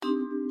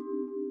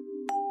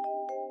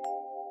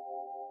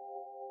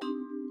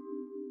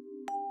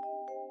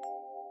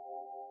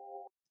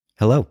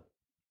Hello,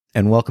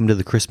 and welcome to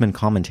the Chrisman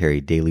Commentary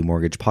Daily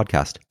Mortgage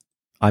Podcast.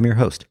 I'm your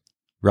host,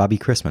 Robbie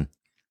Chrisman.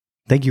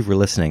 Thank you for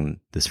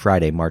listening this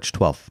Friday, March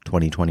 12th,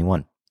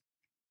 2021.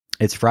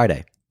 It's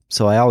Friday,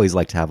 so I always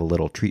like to have a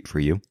little treat for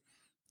you.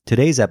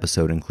 Today's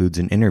episode includes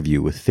an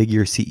interview with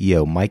Figure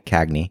CEO Mike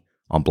Cagney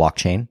on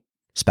blockchain,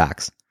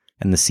 SPACs,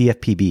 and the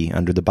CFPB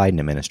under the Biden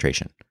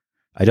administration.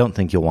 I don't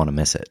think you'll want to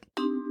miss it.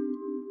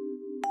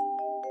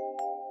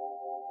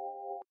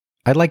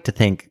 I'd like to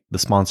thank the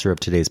sponsor of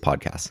today's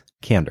podcast,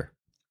 Candor,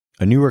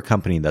 a newer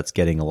company that's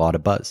getting a lot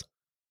of buzz.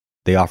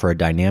 They offer a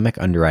dynamic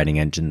underwriting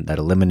engine that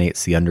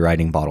eliminates the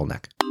underwriting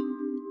bottleneck.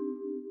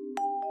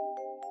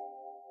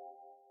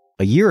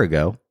 A year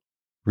ago,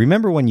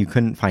 remember when you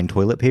couldn't find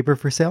toilet paper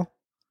for sale?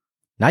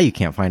 Now you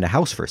can't find a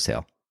house for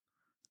sale.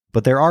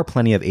 But there are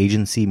plenty of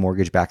agency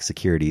mortgage-backed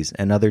securities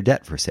and other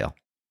debt for sale.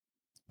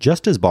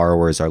 Just as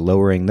borrowers are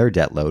lowering their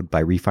debt load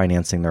by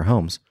refinancing their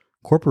homes,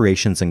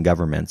 corporations and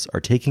governments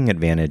are taking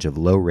advantage of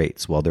low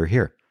rates while they're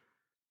here.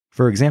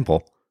 For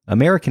example,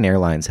 American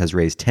Airlines has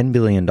raised $10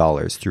 billion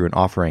through an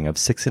offering of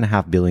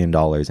 $6.5 billion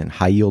in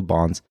high-yield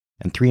bonds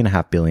and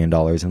 $3.5 billion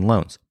in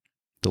loans,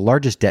 the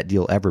largest debt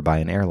deal ever by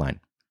an airline.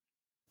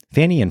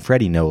 Fannie and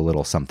Freddie know a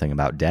little something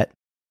about debt,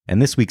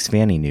 and this week's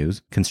Fannie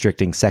news,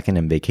 constricting second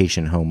and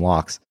vacation home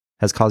locks,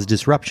 has caused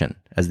disruption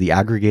as the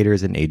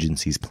aggregators and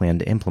agencies plan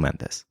to implement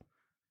this.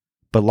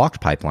 But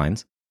locked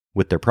pipelines,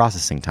 with their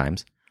processing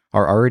times,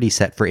 are already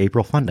set for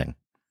April funding,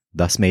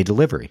 thus May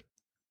delivery.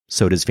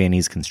 So does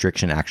Fannie's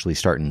constriction actually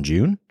start in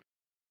June?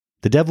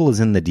 The devil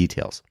is in the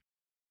details.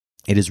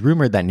 It is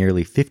rumored that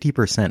nearly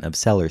 50% of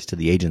sellers to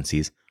the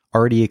agencies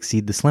already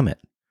exceed this limit.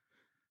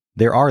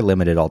 There are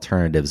limited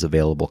alternatives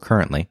available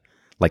currently,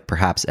 like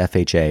perhaps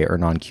FHA or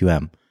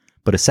non-QM,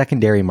 but a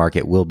secondary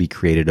market will be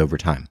created over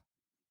time,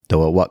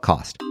 though at what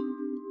cost?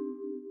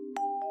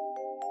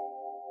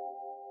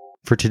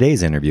 For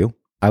today's interview,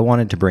 I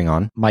wanted to bring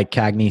on Mike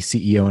Cagney,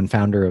 CEO and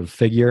founder of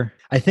Figure.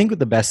 I think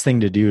the best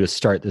thing to do to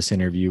start this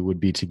interview would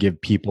be to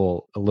give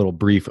people a little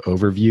brief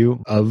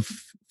overview of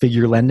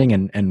Figure lending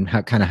and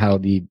how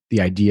the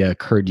idea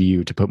occurred to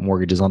you to put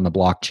mortgages on the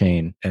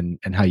blockchain and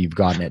how you've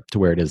gotten it to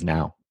where it is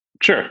now.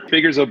 Sure.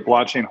 Figure's a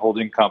blockchain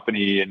holding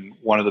company, and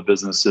one of the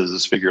businesses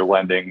is Figure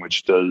Lending,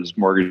 which does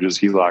mortgages,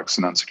 HELOCs,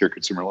 and unsecured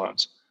consumer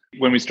loans.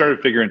 When we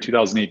started Figure in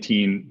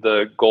 2018,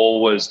 the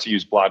goal was to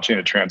use blockchain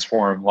to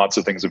transform lots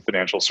of things in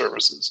financial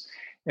services.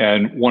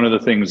 And one of the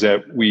things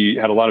that we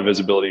had a lot of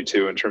visibility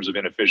to in terms of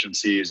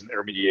inefficiencies and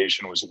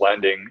intermediation was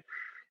lending.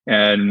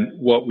 And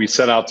what we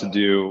set out to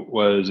do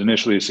was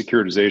initially a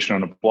securitization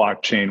on a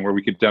blockchain where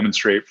we could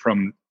demonstrate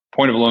from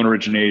point of loan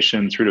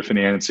origination through to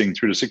financing,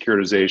 through to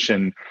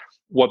securitization,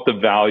 what the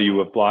value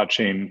of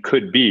blockchain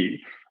could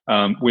be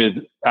with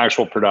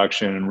actual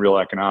production and real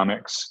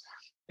economics.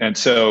 And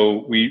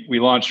so we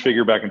launched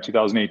Figure back in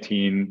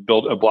 2018,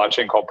 built a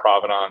blockchain called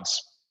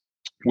Provenance,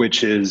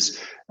 which is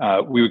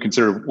we would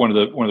consider one of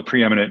the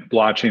preeminent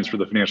blockchains for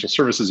the financial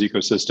services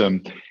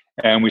ecosystem.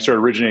 And we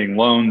started originating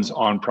loans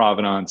on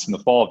Provenance in the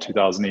fall of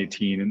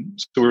 2018. And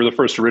so we were the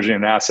first to originate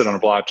an asset on a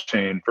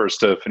blockchain, first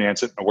to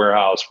finance it in a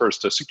warehouse,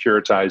 first to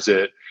securitize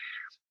it.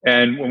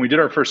 And when we did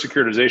our first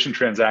securitization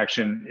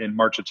transaction in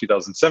March of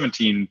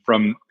 2017,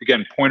 from,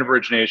 again, point of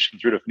origination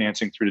through to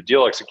financing through to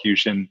deal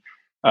execution,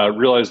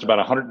 realized about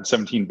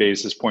 117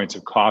 basis points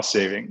of cost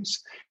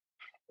savings.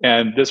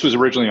 And this was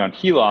originally on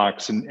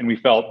HELOCs, and we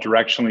felt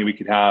directionally we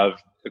could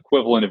have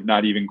equivalent, if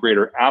not even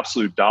greater,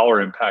 absolute dollar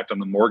impact on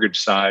the mortgage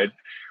side.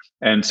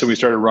 And so we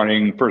started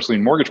running first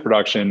lien mortgage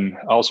production,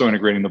 also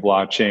integrating the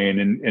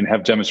blockchain, and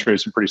have demonstrated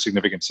some pretty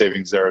significant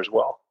savings there as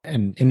well.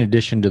 And in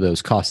addition to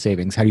those cost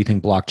savings, how do you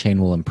think blockchain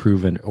will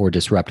improve or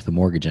disrupt the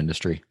mortgage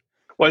industry?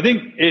 Well, I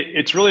think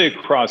it's really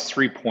across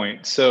 3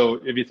 points. So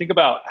if you think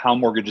about how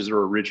mortgages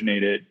are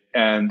originated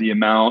and the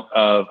amount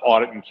of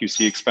audit and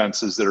QC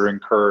expenses that are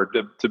incurred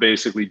to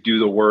basically do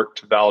the work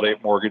to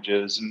validate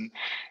mortgages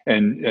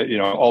and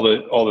all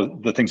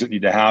the things that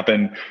need to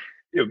happen,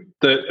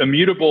 the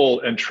immutable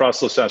and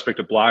trustless aspect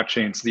of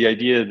blockchains, the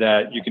idea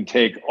that you can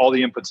take all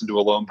the inputs into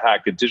a loan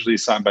packet digitally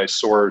signed by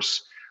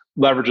source,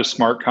 leverage a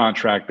smart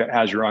contract that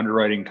has your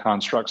underwriting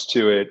constructs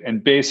to it,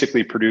 and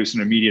basically produce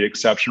an immediate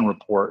exception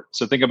report.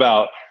 So think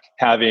about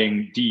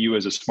having DU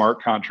as a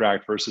smart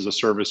contract versus a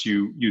service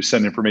you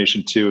send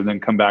information to and then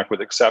come back with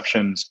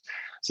exceptions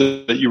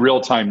so that you real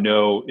time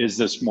know, is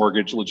this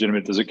mortgage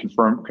legitimate? Does it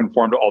conform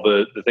to all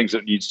the things that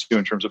it needs to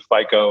in terms of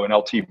FICO and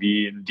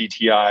LTV and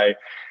DTI?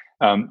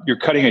 You're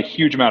cutting a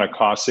huge amount of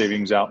cost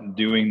savings out in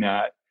doing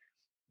that.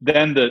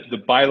 Then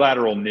the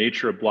bilateral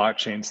nature of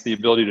blockchains, the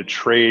ability to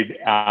trade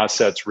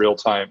assets real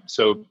time.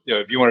 So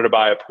if you wanted to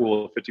buy a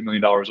pool of $50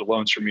 million of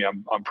loans from me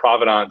on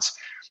Provenance,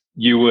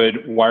 you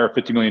would wire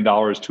 $50 million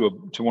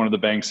to one of the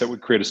banks that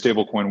would create a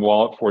stablecoin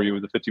wallet for you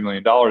with the $50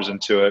 million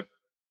into it.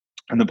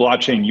 And the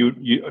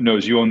blockchain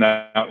knows you own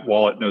that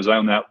wallet, knows I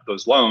own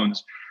those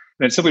loans.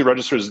 And it simply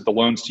registers the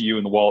loans to you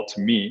and the wallet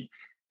to me.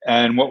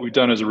 And what we've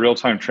done is a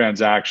real-time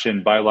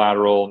transaction,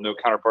 bilateral, no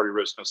counterparty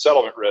risk, no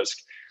settlement risk.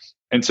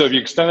 And so if you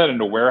extend that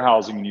into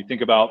warehousing and you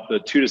think about the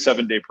 2 to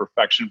 7 day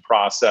perfection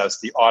process,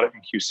 the audit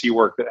and QC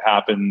work that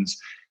happens,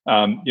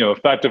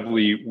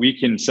 effectively we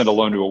can send a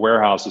loan to a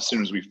warehouse as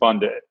soon as we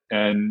fund it.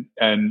 And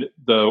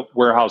the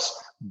warehouse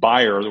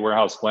buyer, the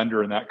warehouse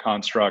lender in that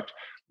construct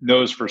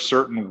knows for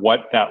certain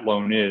what that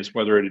loan is,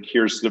 whether it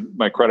adheres to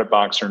my credit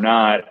box or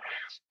not.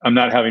 I'm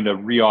not having to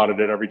re-audit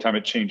it every time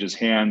it changes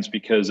hands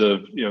because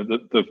of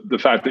the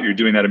fact that you're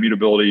doing that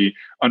immutability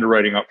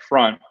underwriting up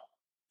front.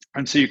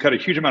 And so you cut a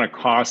huge amount of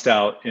cost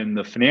out in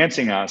the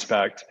financing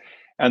aspect.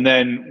 And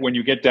then when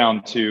you get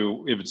down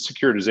to if it's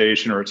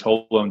securitization or it's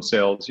whole loan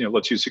sales,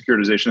 let's use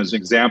securitization as an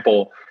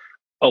example.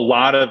 A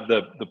lot of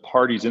the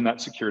parties in that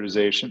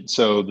securitization,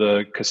 so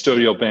the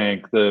custodial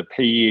bank, the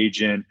payee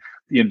agent,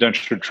 the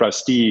indentured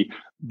trustee,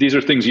 these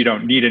are things you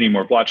don't need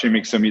anymore. Blockchain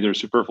makes them either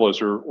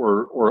superfluous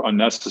or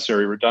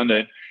unnecessary,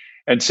 redundant.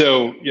 And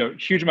so,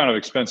 huge amount of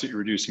expense that you're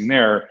reducing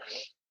there.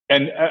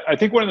 And I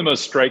think one of the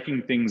most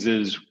striking things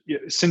is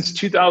since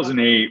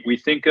 2008, we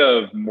think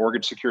of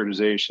mortgage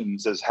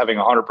securitizations as having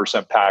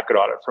 100% packet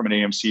audit from an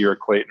AMC or a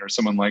Clayton or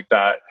someone like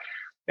that.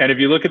 And if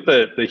you look at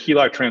the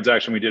HELOC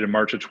transaction we did in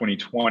March of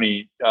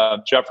 2020,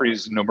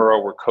 Jefferies and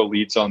Nomura were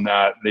co-leads on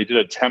that. They did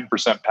a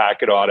 10%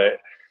 packet audit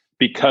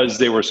because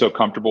they were so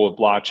comfortable with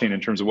blockchain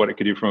in terms of what it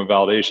could do from a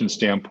validation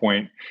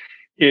standpoint.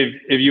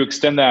 If you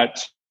extend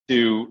that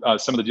to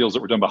some of the deals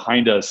that were done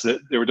behind us,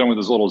 they were done with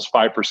as little as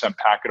 5%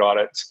 packet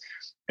audits.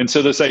 And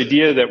so this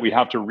idea that we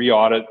have to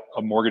re-audit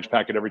a mortgage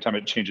packet every time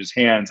it changes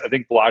hands, I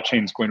think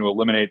blockchain is going to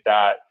eliminate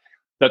that.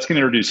 That's going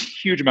to introduce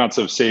huge amounts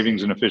of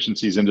savings and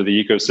efficiencies into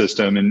the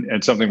ecosystem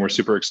and something we're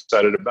super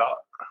excited about.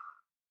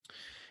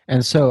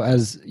 And so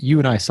as you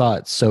and I saw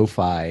at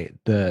SoFi,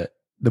 the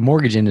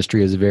mortgage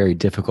industry is a very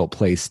difficult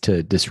place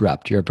to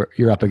disrupt.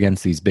 You're up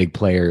against these big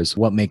players.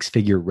 What makes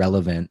Figure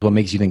relevant? What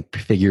makes you think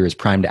Figure is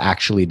primed to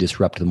actually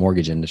disrupt the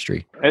mortgage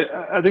industry?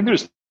 I think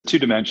there's two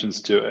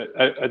dimensions to it.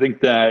 I think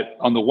that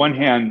on the one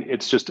hand,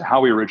 it's just how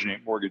we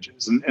originate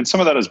mortgages. And some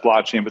of that is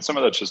blockchain, but some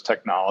of that's just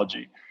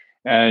technology.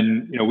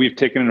 And we've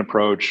taken an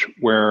approach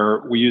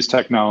where we use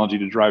technology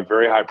to drive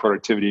very high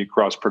productivity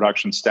across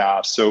production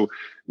staff. So,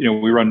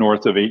 we run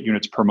north of 8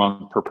 units per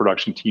month per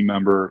production team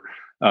member.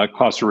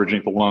 Cost to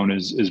originate the loan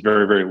is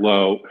very, very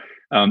low.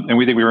 And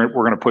we think we're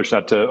going to push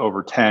that to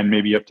over 10,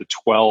 maybe up to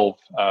 12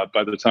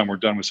 by the time we're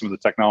done with some of the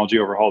technology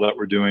overhaul that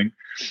we're doing.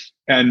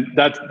 And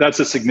that's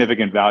a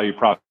significant value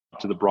prop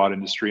to the broad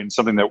industry and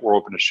something that we're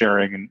open to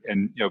sharing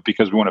and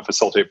because we want to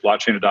facilitate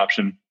blockchain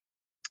adoption.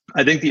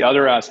 I think the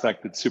other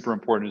aspect that's super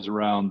important is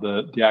around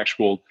the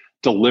actual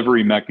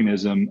delivery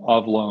mechanism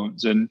of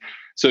loans. And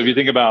so if you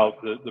think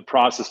about the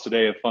process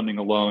today of funding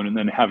a loan and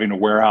then having to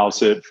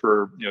warehouse it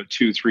for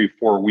 2, 3,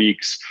 4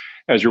 weeks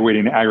as you're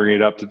waiting to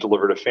aggregate up to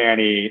deliver to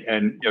Fannie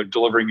and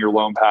delivering your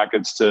loan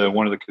packets to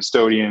one of the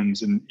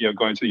custodians and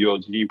going through the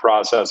ULGD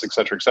process, et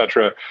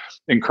cetera,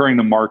 incurring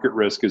the market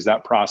risk as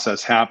that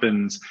process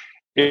happens.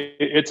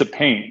 It's a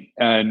pain.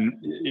 And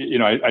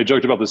I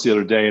joked about this the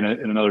other day in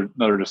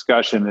another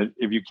discussion that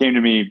if you came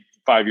to me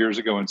 5 years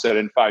ago and said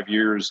in 5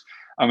 years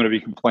I'm going to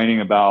be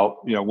complaining about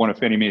one of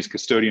Fannie Mae's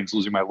custodians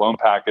losing my loan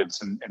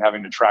packets and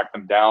having to track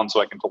them down so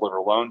I can deliver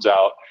loans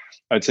out,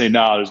 I'd say,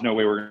 no, there's no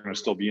way we're going to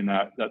still be in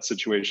that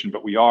situation,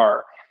 but we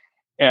are.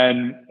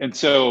 And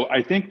so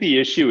I think the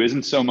issue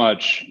isn't so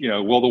much,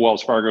 will the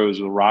Wells Fargos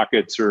or the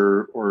Rockets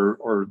or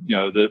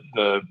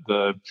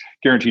the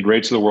guaranteed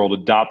rates of the world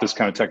adopt this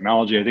kind of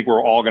technology. I think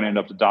we're all going to end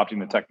up adopting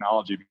the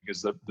technology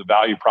because the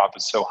value prop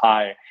is so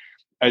high.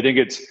 I think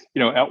it's,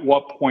 at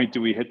what point do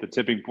we hit the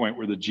tipping point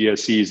where the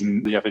GSEs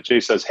and the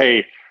FHA says,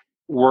 hey,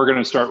 we're going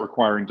to start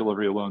requiring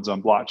delivery of loans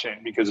on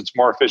blockchain because it's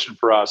more efficient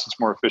for us. It's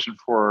more efficient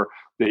for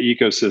the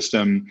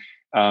ecosystem.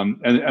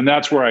 And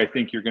that's where I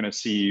think you're going to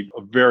see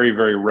a very,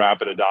 very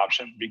rapid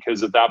adoption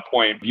because at that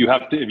point,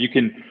 if you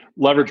can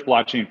leverage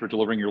blockchain for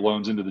delivering your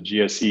loans into the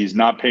GSEs,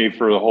 not pay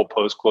for the whole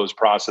post-close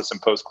process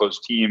and post-close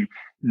team,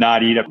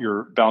 not eat up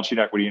your balance sheet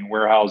equity in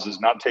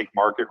warehouses, not take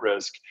market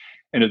risk.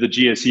 And if the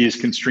GSEs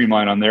can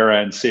streamline on their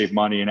end, save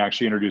money, and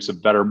actually introduce a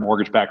better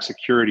mortgage-backed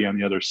security on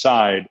the other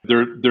side,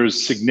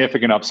 there's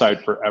significant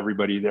upside for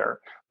everybody there.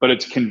 But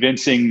it's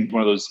convincing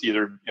one of those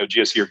either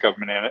GSE or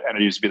government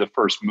entities to be the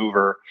first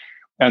mover.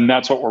 And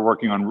that's what we're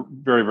working on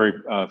very, very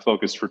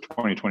focused for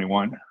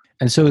 2021.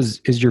 And so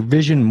is your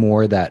vision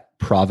more that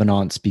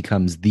Provenance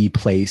becomes the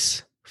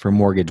place for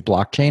mortgage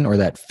blockchain or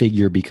that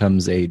Figure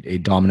becomes a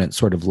dominant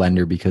sort of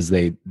lender because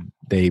they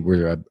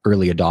were an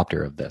early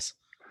adopter of this?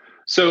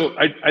 So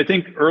I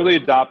think early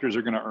adopters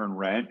are going to earn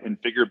rent and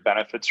Figure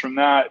benefits from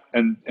that.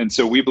 And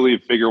so we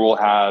believe Figure will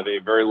have a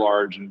very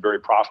large and very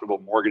profitable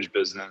mortgage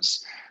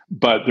business,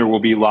 but there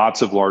will be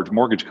lots of large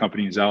mortgage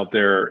companies out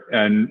there.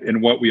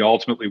 And what we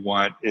ultimately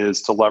want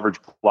is to leverage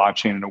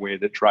blockchain in a way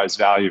that drives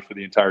value for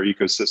the entire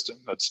ecosystem.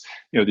 That's,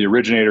 the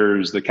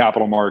originators, the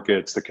capital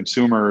markets, the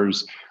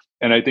consumers.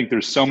 And I think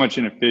there's so much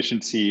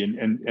inefficiency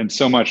and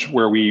so much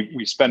where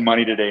we spend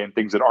money today in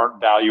things that aren't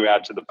value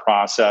add to the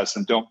process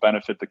and don't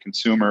benefit the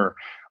consumer.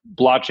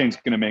 blockchain's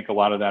going to make a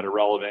lot of that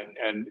irrelevant,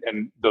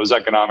 and those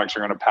economics are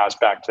going to pass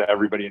back to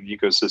everybody in the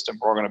ecosystem.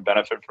 We're going to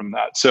benefit from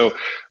that. So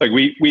like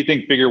we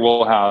think Figure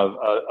will have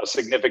a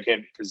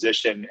significant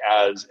position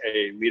as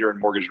a leader in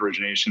mortgage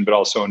origination, but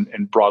also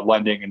in broad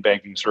lending and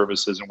banking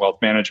services and wealth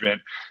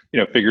management.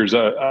 Figure's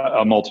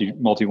a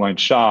multi-line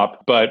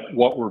shop, but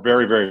what we're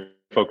very, very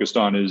focused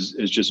on is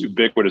just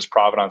ubiquitous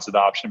provenance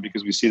adoption,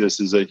 because we see this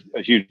as a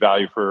huge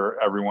value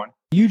for everyone.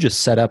 You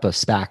just set up a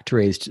SPAC to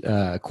raise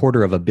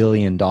 $250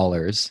 million,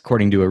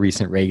 according to a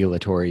recent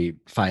regulatory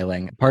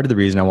filing. Part of the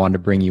reason I wanted to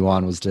bring you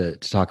on was to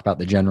talk about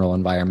the general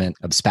environment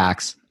of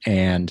SPACs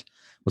and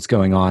what's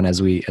going on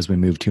as we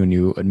move to a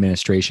new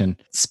administration.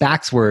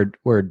 SPACs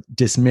were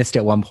dismissed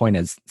at one point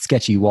as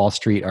sketchy Wall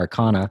Street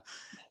arcana,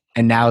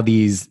 and now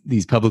these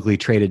publicly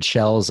traded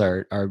shells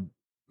are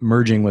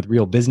merging with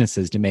real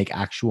businesses to make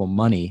actual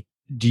money.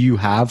 Do you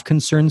have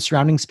concerns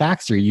surrounding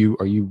SPACs? Are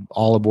you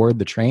all aboard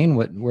the train?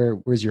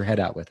 Where's your head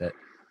at with it?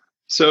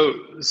 So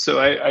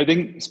I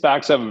think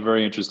SPACs have a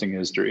very interesting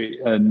history,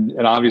 and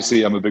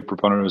obviously I'm a big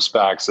proponent of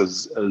SPACs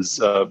as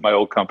my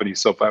old company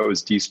SoFi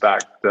was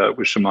de-SPACed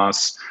with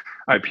Shamas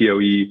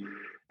IPOE.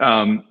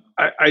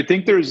 I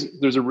think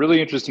there's a really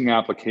interesting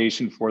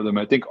application for them.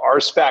 I think our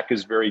SPAC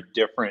is very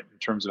different in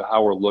terms of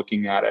how we're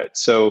looking at it.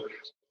 So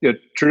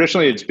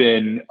traditionally, it's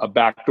been a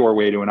backdoor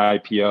way to an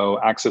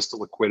IPO, access to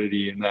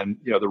liquidity, and then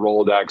the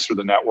Rolodex or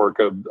the network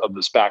of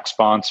the SPAC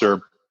sponsor.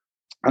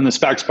 And the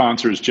SPAC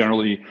sponsors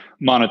generally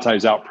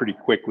monetize out pretty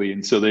quickly,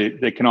 and so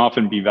they can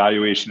often be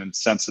valuation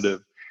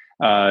insensitive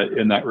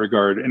in that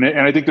regard. And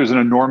I think there's an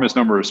enormous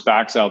number of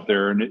SPACs out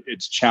there, and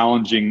it's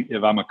challenging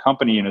if I'm a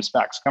company and a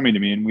SPAC's coming to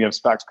me, and we have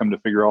SPACs come to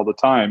Figure all the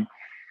time.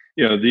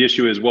 The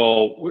issue is,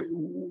 well,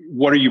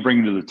 what are you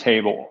bringing to the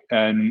table?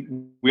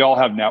 And we all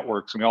have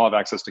networks and we all have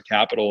access to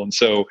capital. And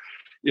so,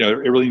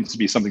 it really needs to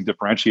be something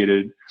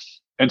differentiated.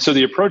 And so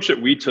the approach that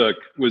we took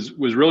was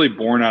really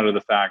born out of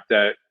the fact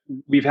that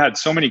we've had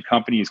so many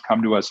companies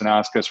come to us and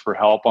ask us for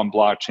help on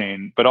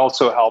blockchain, but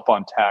also help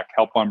on tech,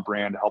 help on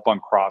brand, help on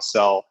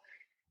cross-sell.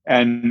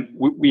 And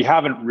we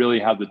haven't really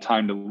had the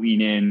time to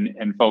lean in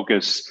and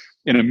focus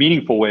in a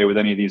meaningful way with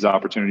any of these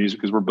opportunities,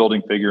 because we're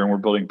building Figure and we're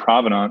building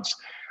Provenance.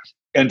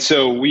 And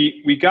so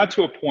we got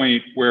to a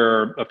point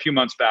where a few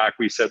months back,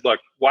 we said, look,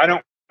 why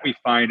don't we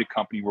find a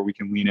company where we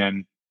can lean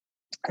in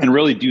and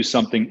really do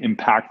something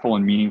impactful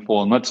and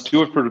meaningful? And let's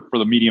do it for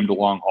the medium to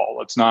long haul.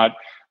 Let's not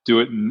do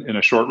it in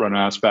a short run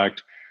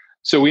aspect.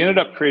 So we ended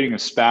up creating a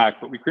SPAC,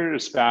 but we created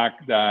a SPAC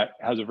that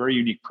has a very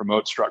unique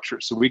promote structure.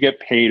 So we get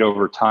paid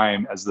over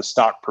time as the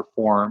stock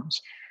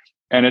performs.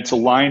 And it's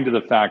aligned to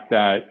the fact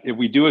that if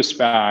we do a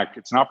SPAC,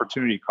 it's an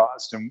opportunity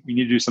cost, and we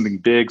need to do something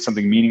big,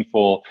 something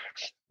meaningful.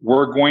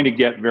 We're going to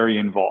get very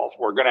involved.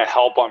 We're going to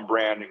help on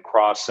brand and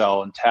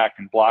cross-sell and tech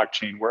and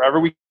blockchain, wherever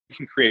we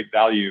can create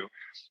value,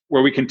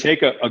 where we can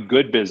take a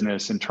good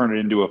business and turn it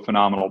into a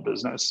phenomenal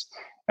business.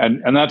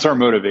 And that's our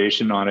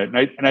motivation on it.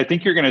 And I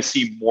think you're going to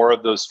see more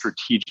of those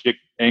strategic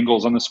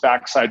angles on the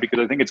SPAC side, because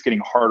I think it's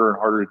getting harder and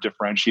harder to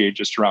differentiate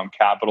just around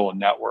capital and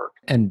network.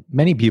 And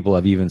many people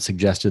have even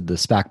suggested the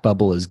SPAC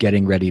bubble is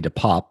getting ready to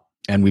pop,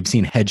 and we've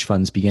seen hedge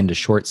funds begin to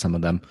short some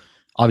of them.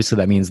 Obviously,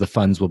 that means the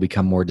funds will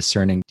become more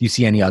discerning. Do you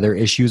see any other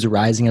issues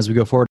arising as we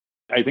go forward?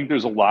 I think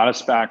there's a lot of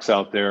SPACs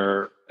out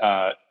there,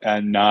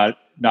 and not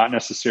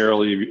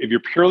necessarily, if you're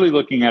purely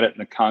looking at it in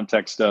the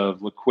context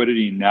of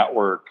liquidity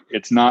network,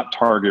 it's not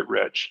target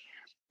rich.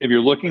 If you're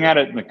looking at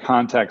it in the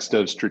context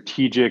of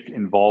strategic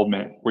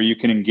involvement, where you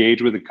can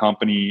engage with a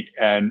company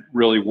and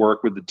really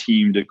work with the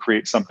team to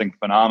create something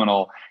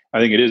phenomenal, I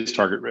think it is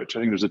target rich. I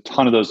think there's a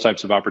ton of those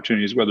types of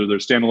opportunities, whether they're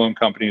standalone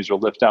companies or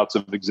lift outs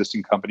of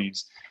existing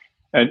companies.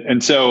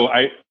 And so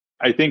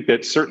I think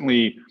that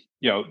certainly,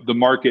 the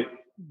market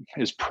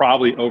is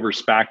probably over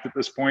SPAC'd at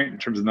this point in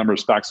terms of the number of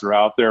SPACs that are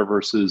out there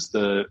versus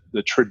the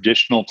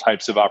traditional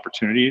types of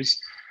opportunities.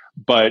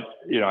 But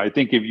I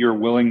think if you're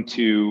willing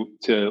to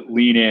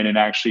lean in and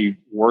actually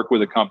work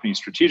with a company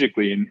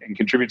strategically and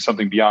contribute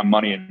something beyond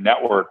money and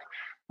network,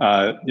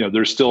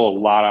 there's still a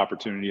lot of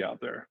opportunity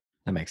out there.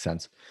 That makes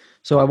sense.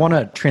 So I want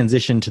to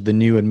transition to the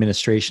new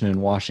administration in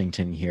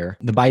Washington here.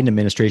 The Biden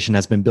administration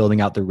has been building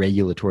out the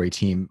regulatory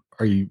team.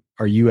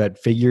 Are you at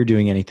Figure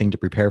doing anything to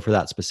prepare for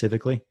that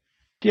specifically?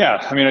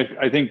 Yeah, I mean,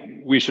 I think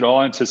we should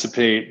all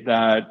anticipate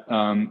that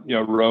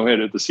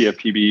Rohit at the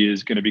CFPB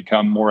is going to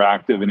become more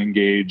active and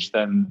engaged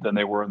than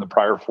they were in the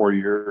prior 4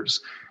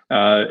 years,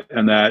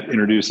 and that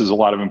introduces a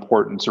lot of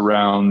importance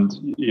around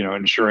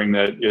ensuring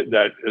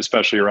that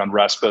especially around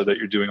RESPA, that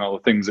you're doing all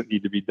the things that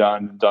need to be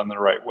done the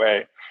right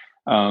way.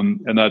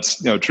 And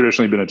that's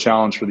traditionally been a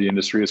challenge for the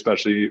industry,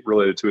 especially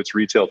related to its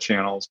retail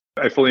channels.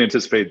 I fully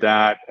anticipate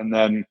that. And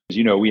then,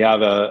 we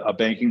have a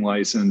banking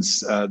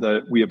license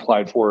that we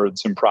applied for.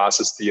 It's in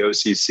process, the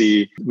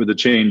OCC. With the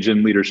change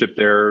in leadership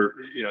there,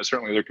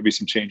 certainly there could be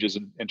some changes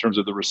in terms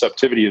of the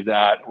receptivity of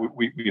that.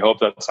 We hope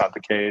that's not the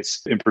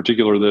case. In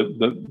particular,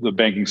 the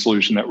banking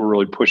solution that we're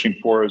really pushing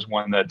for is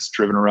one that's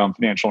driven around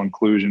financial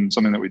inclusion,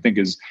 something that we think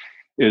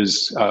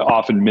is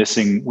often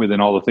missing within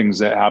all the things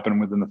that happen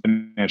within the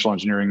financial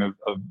engineering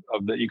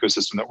of the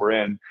ecosystem that we're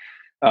in.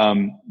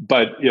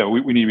 But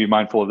we need to be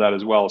mindful of that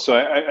as well. So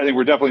I think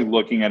we're definitely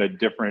looking at a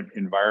different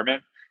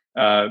environment.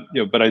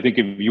 But I think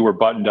if you were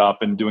buttoned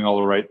up and doing all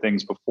the right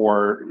things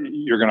before,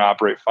 you're going to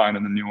operate fine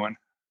in the new one.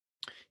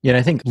 Yeah, and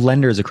I think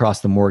lenders across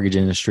the mortgage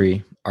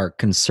industry are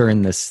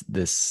concerned this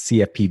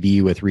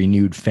CFPB with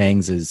renewed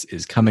fangs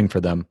is coming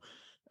for them.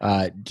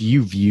 Do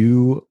you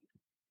view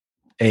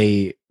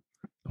a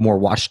more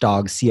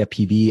watchdog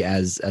CFPB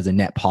as a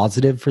net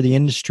positive for the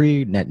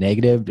industry, net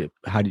negative?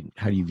 How do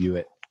you view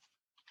it?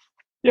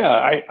 Yeah,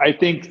 I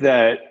think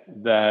that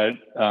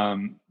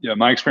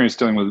my experience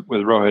dealing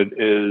with Rohit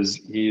is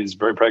he's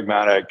very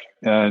pragmatic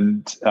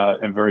and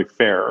very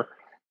fair.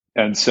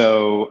 And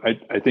so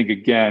I think,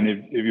 again,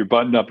 if you're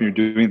buttoned up and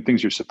you're doing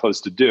things you're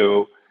supposed to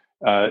do,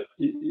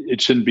 it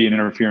shouldn't be an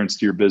interference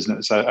to your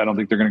business. I don't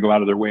think they're going to go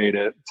out of their way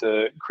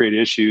to create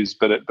issues,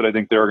 but I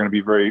think they're going to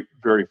be very,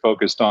 very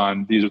focused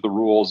on these are the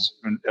rules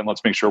and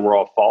let's make sure we're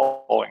all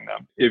following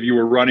them. If you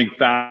were running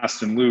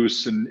fast and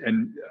loose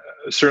and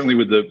certainly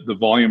with the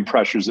volume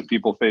pressures that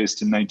people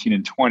faced in 19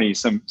 and 20,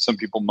 some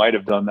people might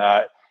have done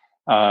that.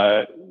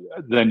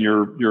 Then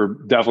you're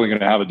definitely going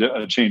to have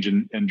a change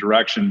in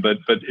direction. But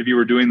if you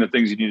were doing the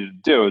things you needed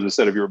to do, as I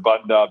said, if you were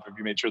buttoned up, if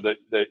you made sure that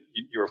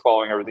you were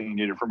following everything you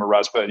needed from a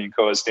RESPA and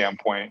ECOA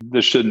standpoint,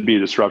 this shouldn't be a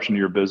disruption to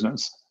your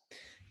business.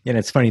 Yeah, and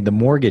it's funny, the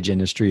mortgage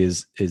industry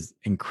is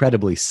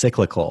incredibly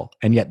cyclical,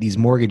 and yet these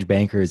mortgage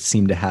bankers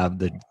seem to have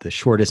the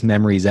shortest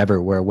memories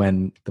ever, where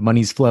when the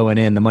money's flowing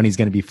in, the money's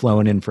going to be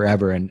flowing in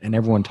forever, and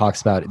everyone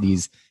talks about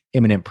these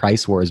imminent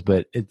price wars,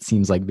 but it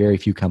seems like very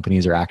few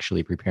companies are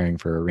actually preparing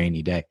for a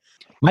rainy day.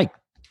 Mike,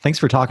 thanks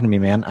for talking to me,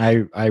 man.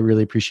 I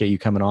really appreciate you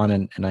coming on,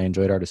 and I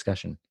enjoyed our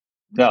discussion.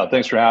 No,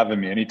 thanks for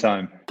having me.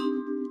 Anytime.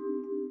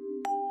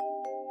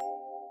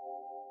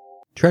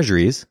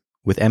 Treasuries,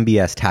 with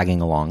MBS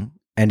tagging along,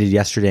 ended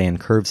yesterday in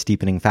curve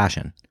steepening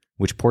fashion,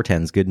 which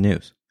portends good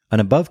news.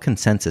 An above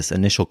consensus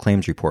initial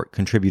claims report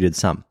contributed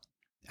some,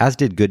 as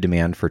did good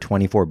demand for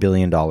 $24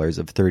 billion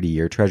of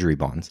 30-year Treasury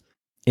bonds.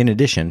 In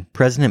addition,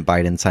 President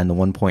Biden signed the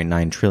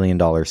 $1.9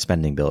 trillion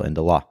spending bill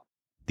into law.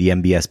 The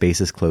MBS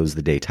basis closed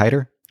the day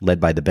tighter, led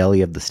by the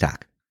belly of the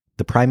stack.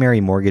 The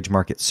primary mortgage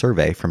market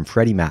survey from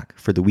Freddie Mac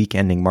for the week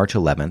ending March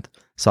 11th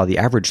saw the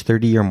average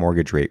 30-year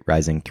mortgage rate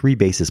rising 3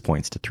 basis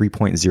points to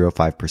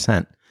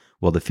 3.05%,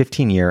 while the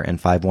 15-year and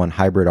 5/1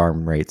 hybrid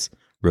ARM rates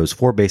rose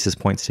 4 basis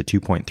points to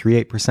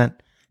 2.38%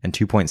 and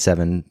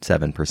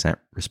 2.77%,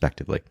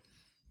 respectively.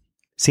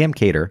 Sam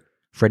Cater,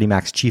 Freddie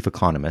Mac's chief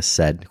economist,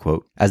 said,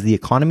 quote, "As the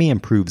economy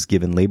improves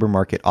given labor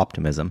market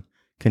optimism,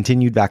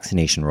 continued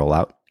vaccination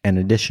rollout, and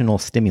additional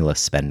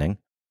stimulus spending,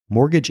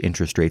 mortgage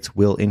interest rates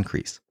will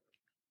increase.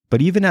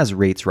 But even as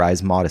rates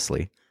rise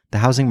modestly, the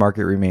housing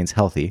market remains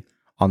healthy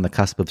on the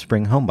cusp of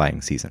spring home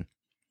buying season.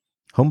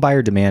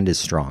 Homebuyer demand is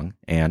strong,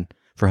 and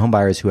for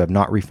homebuyers who have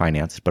not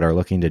refinanced but are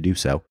looking to do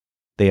so,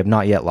 they have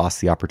not yet lost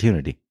the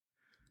opportunity."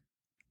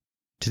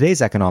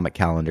 Today's economic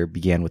calendar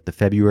began with the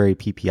February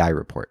PPI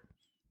report.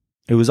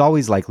 It was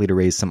always likely to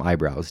raise some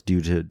eyebrows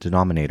due to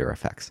denominator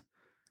effects.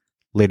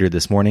 Later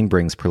this morning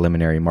brings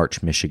preliminary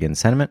March Michigan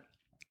sentiment,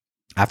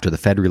 after the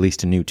Fed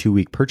released a new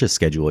 2-week purchase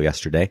schedule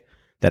yesterday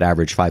that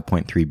averaged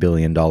 $5.3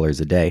 billion a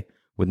day,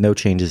 with no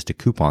changes to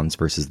coupons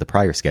versus the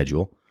prior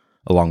schedule,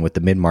 along with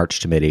the mid-March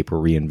to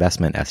mid-April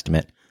reinvestment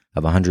estimate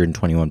of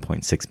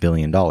 $121.6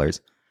 billion,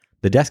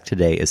 the desk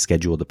today is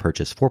scheduled to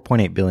purchase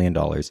 $4.8 billion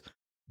of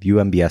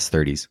UMBS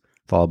 30s,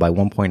 followed by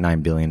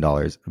 $1.9 billion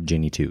of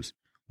Ginnie 2s.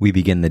 We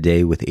begin the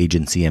day with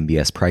agency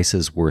MBS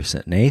prices worse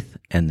at an eighth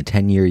and the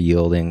 10-year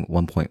yielding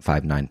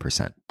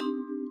 1.59%.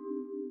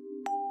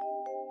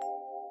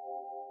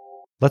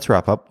 Let's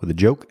wrap up with a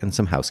joke and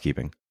some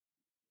housekeeping.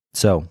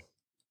 So,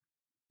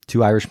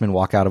 2 Irishmen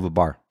walk out of a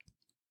bar.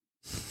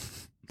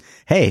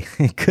 Hey,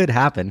 it could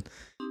happen.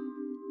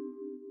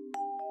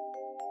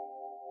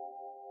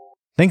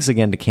 Thanks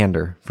again to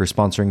Candor for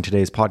sponsoring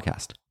today's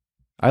podcast.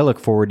 I look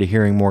forward to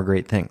hearing more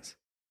great things.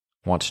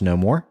 Want to know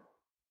more?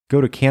 Go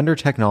to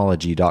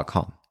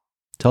candortechnology.com.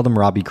 Tell them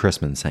Robbie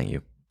Chrisman sent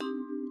you.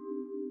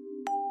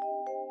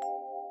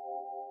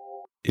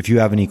 If you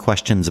have any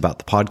questions about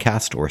the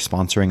podcast or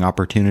sponsoring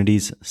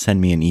opportunities,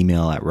 send me an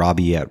email at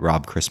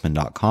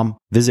robbie@robchrisman.com.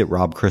 Visit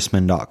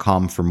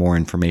robchrisman.com for more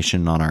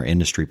information on our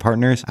industry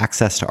partners,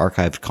 access to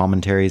archived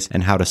commentaries,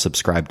 and how to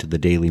subscribe to the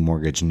daily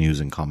mortgage news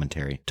and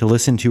commentary. To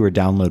listen to or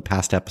download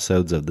past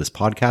episodes of this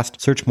podcast,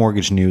 search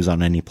Mortgage News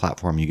on any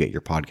platform you get your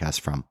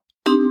podcast from.